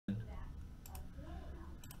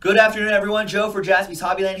Good afternoon, everyone. Joe for Jaspys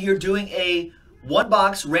Hobbyland here doing a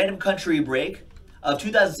one-box random country break of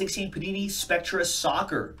 2016 Panini Spectra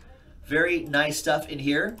Soccer. Very nice stuff in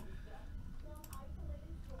here.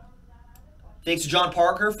 Thanks to John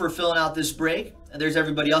Parker for filling out this break. And there's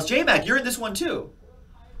everybody else. J-Mac, you're in this one too.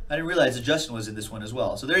 I didn't realize that Justin was in this one as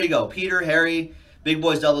well. So there you go. Peter, Harry, Big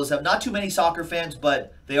Boys 007. Not too many soccer fans,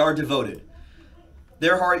 but they are devoted.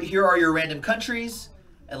 Here are your random countries.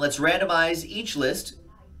 And let's randomize each list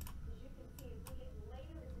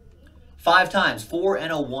 5 times, 4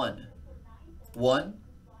 and a 1. 1,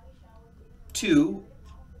 2,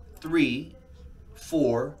 3,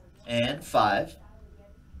 4, and 5.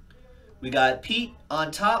 We got Pete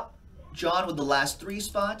on top, John with the last 3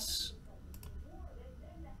 spots.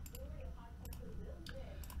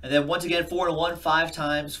 And then once again, 4 and a 1, 5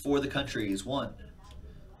 times for the countries. 1,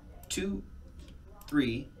 2,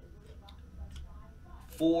 3,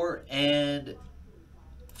 4, and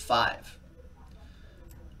 5.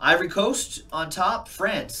 Ivory Coast on top,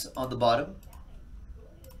 France on the bottom.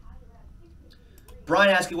 Brian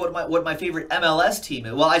asking what my favorite MLS team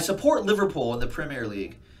is. Well, I support Liverpool in the Premier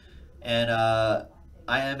League, and I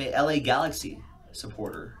am a LA Galaxy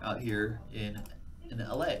supporter out here in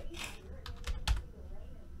LA.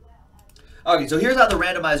 Okay, so here's how the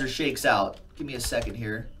randomizer shakes out. Give me a second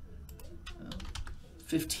here.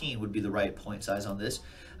 15 would be the right point size on this.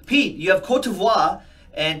 Pete, you have Cote d'Ivoire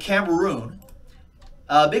and Cameroon.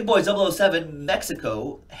 Big Boy 007,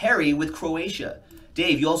 Mexico. Harry with Croatia.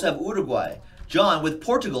 Dave, you also have Uruguay. John with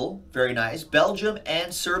Portugal, very nice. Belgium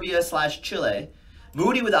and Serbia/Chile.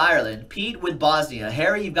 Moody with Ireland. Pete with Bosnia.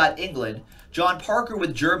 Harry, you've got England. John Parker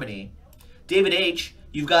with Germany. David H.,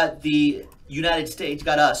 you've got the United States,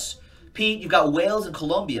 got us. Pete, you've got Wales and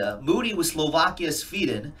Colombia. Moody with Slovakia,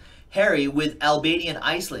 Sweden. Harry with Albania and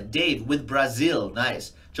Iceland. Dave with Brazil,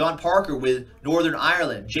 nice. John Parker with Northern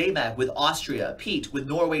Ireland. J-Mac with Austria. Pete with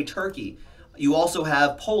Norway, Turkey. You also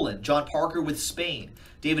have Poland. John Parker with Spain.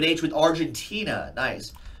 David H. with Argentina,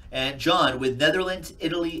 nice. And John with Netherlands,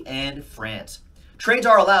 Italy, and France. Trades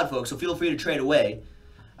are allowed, folks, so feel free to trade away.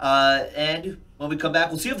 And when we come back,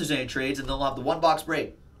 we'll see if there's any trades, and then we'll have the one-box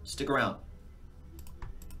break. Stick around.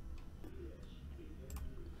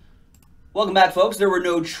 Welcome back, folks. There were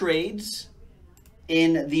no trades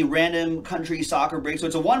in the random country soccer break. So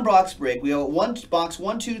it's a one-box break. We have one box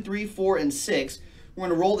 1, 2, 3, 4, and 6. We're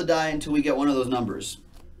going to roll the die until we get one of those numbers.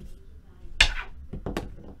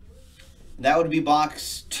 That would be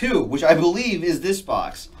box 2, which I believe is this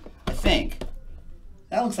box. I think.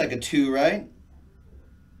 That looks like a 2, right?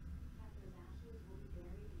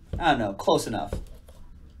 I don't know. Close enough.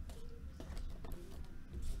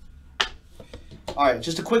 All right,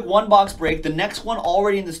 just a quick one-box break. The next one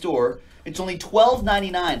already in the store. It's only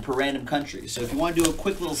 $12.99 per random country. So if you want to do a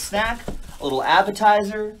quick little snack, a little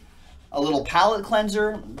appetizer, a little palate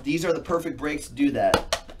cleanser, these are the perfect breaks to do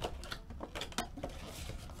that.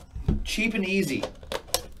 Cheap and easy.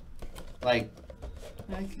 Like,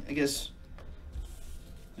 I guess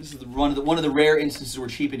this is one of the rare instances where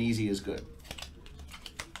cheap and easy is good.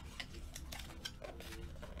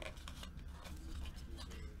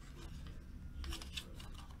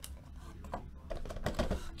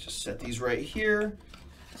 Set these right here.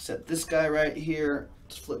 Set this guy right here.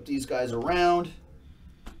 Let's flip these guys around.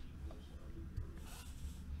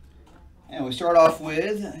 And we start off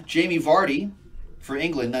with Jamie Vardy for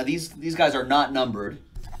England. Now these guys are not numbered.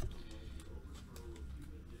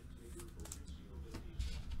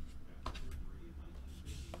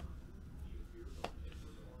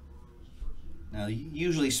 Now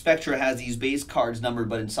usually Spectra has these base cards numbered,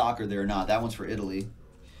 but in soccer they're not. That one's for Italy.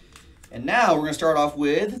 And now we're going to start off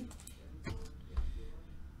with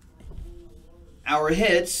our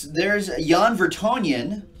hits. There's Jan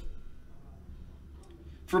Vertonghen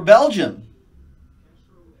for Belgium.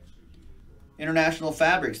 International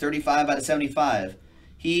Fabrics, 35 out of 75.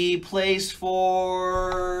 He plays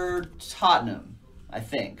for Tottenham, I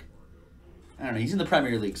think. I don't know. He's in the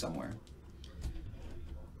Premier League somewhere.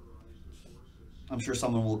 I'm sure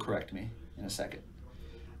someone will correct me in a second.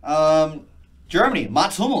 Germany,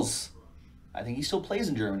 Mats Hummels. I think he still plays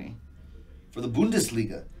in Germany for the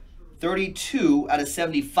Bundesliga. 32 out of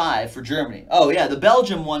 75 for Germany. Oh, yeah, the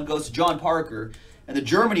Belgium one goes to John Parker, and the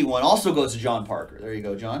Germany one also goes to John Parker. There you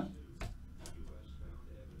go, John.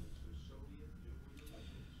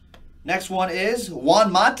 Next one is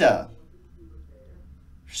Juan Mata,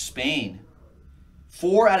 Spain.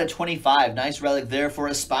 4 out of 25. Nice relic there for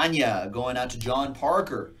España, going out to John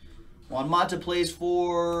Parker. Juan Mata plays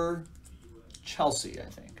for Chelsea, I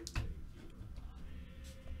think.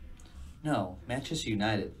 No, Manchester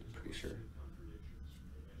United, I'm pretty sure.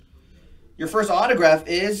 Your first autograph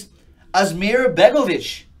is Asmir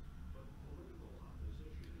Begovic.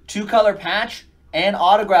 2-color patch and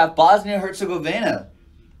autograph, Bosnia-Herzegovina.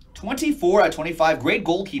 24/25. Great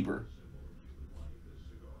goalkeeper.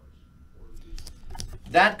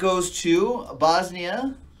 That goes to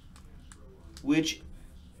Bosnia, which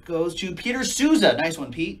goes to Peter Souza. Nice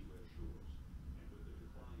one, Pete.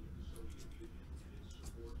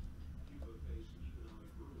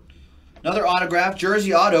 Another autograph,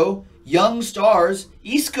 jersey auto, Young Stars,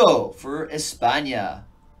 Isco for España.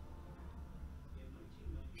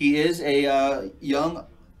 He is a young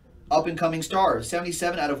up-and-coming star.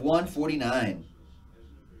 77/149.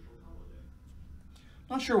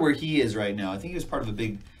 Not sure where he is right now. I think he was part of a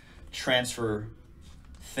big transfer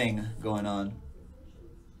thing going on.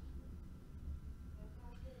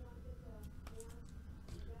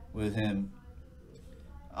 With him.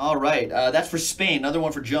 All right, that's for Spain. Another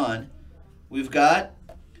one for John. We've got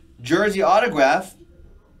jersey autograph,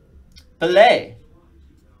 Pelé.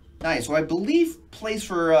 Nice. So I believe plays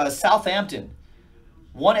for Southampton.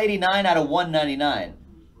 189/199.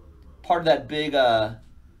 Part of that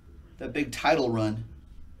big title run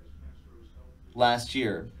last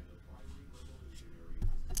year.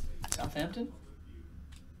 Southampton?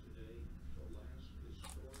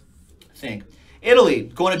 I think.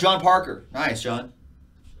 Italy, going to John Parker. Nice, John.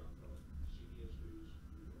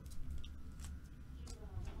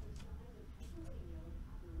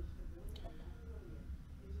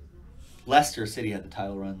 Leicester City had the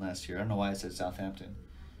title run last year. I don't know why I said Southampton.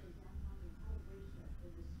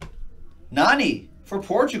 Nani for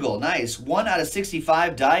Portugal. Nice.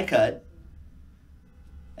 1/65 die cut.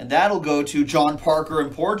 And that'll go to John Parker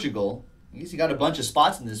in Portugal. He's got a bunch of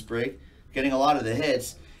spots in this break, getting a lot of the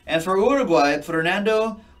hits. And for Uruguay,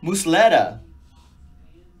 Fernando Muslera.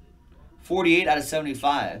 48/75.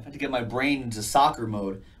 I had to get my brain into soccer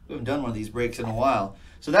mode. We haven't done one of these breaks in a while.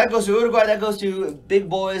 So that goes to Uruguay. That goes to Big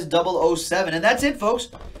Boys 007. And that's it, folks.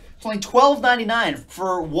 It's only $12.99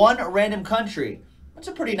 for one random country. That's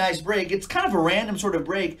a pretty nice break. It's kind of a random sort of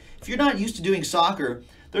break. If you're not used to doing soccer,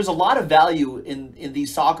 there's a lot of value in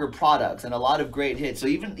these soccer products and a lot of great hits. So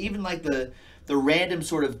even like the random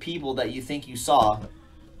sort of people that you think you saw,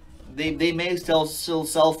 they may still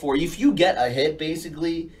sell for you. If you get a hit,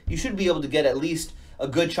 basically, you should be able to get at least a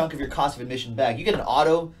good chunk of your cost of admission back. You get an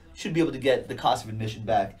auto, you should be able to get the cost of admission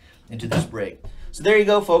back into this break. So there you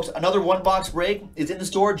go, folks. Another one-box break is in the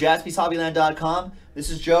store, JaspysHobbyland.com. This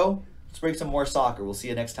is Joe. Let's break some more soccer. We'll see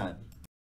you next time.